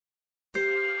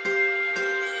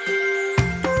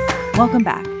Welcome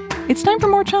back. It's time for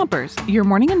more Chompers, your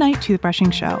morning and night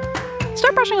toothbrushing show.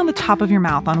 Start brushing on the top of your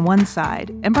mouth on one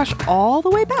side and brush all the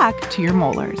way back to your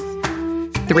molars.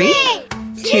 3,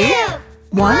 2,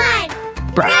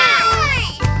 1,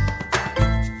 brush!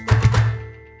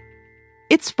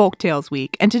 It's Folktales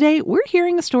week, and today we're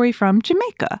hearing a story from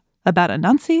Jamaica about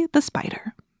Anansi the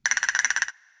spider.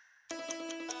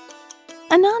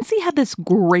 Anansi had this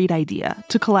great idea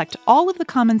to collect all of the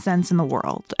common sense in the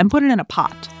world and put it in a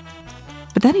pot.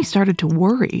 But then he started to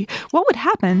worry what would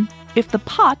happen if the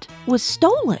pot was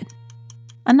stolen.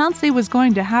 Anansi was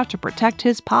going to have to protect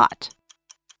his pot.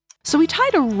 So he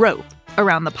tied a rope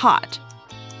around the pot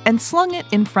and slung it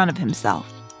in front of himself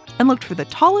and looked for the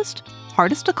tallest,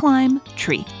 hardest to climb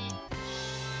tree.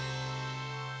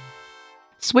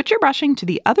 Switch your brushing to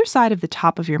the other side of the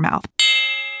top of your mouth,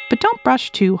 but don't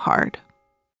brush too hard.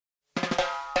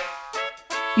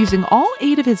 Using all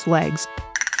 8 of his legs,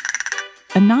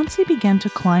 Anansi began to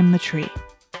climb the tree.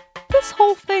 This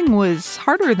whole thing was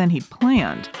harder than he'd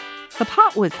planned. The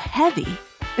pot was heavy,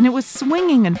 and it was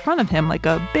swinging in front of him like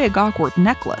a big, awkward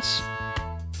necklace.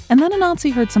 And then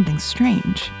Anansi heard something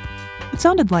strange. It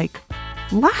sounded like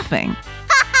laughing.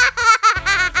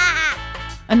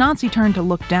 Anansi turned to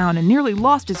look down and nearly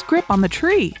lost his grip on the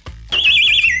tree.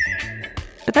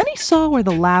 But then he saw where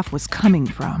the laugh was coming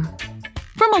from.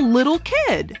 From a little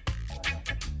kid.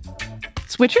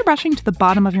 Switch your brushing to the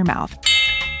bottom of your mouth,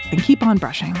 and keep on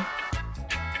brushing.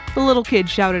 The little kid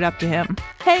shouted up to him,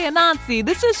 "Hey, Anansi,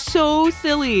 this is so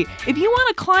silly. If you want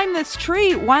to climb this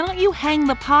tree, why don't you hang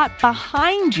the pot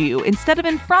behind you instead of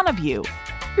in front of you?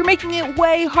 You're making it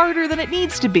way harder than it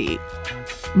needs to be."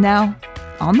 Now,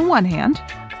 on the one hand,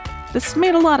 this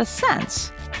made a lot of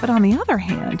sense, but on the other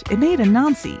hand, it made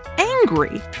Anansi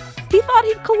angry. He thought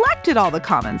he'd collected all the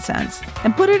common sense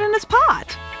and put it in his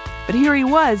pot. But here he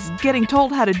was, getting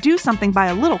told how to do something by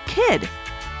a little kid.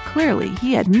 Clearly,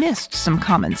 he had missed some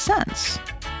common sense.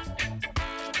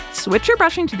 Switch your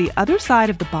brushing to the other side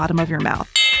of the bottom of your mouth,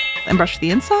 and brush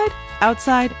the inside,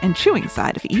 outside, and chewing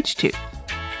side of each tooth.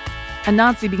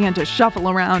 Anansi began to shuffle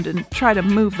around and try to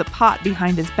move the pot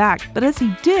behind his back, but as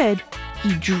he did,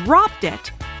 he dropped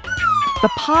it. The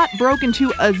pot broke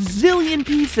into a zillion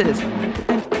pieces,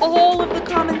 and all of the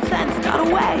common sense got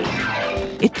away.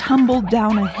 It tumbled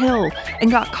down a hill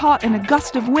and got caught in a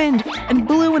gust of wind and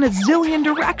blew in a zillion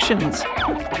directions.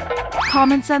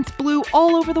 Common sense blew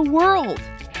all over the world.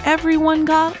 Everyone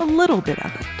got a little bit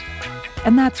of it.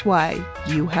 And that's why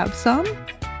you have some,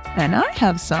 and I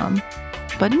have some,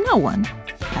 but no one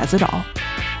has it all.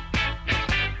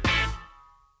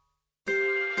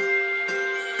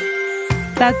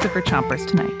 That's it for Chompers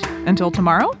tonight. Until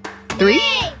tomorrow, 3,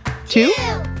 2,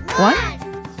 1,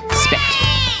 spit.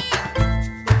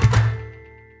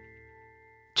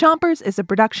 Chompers is a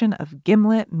production of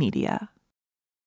Gimlet Media.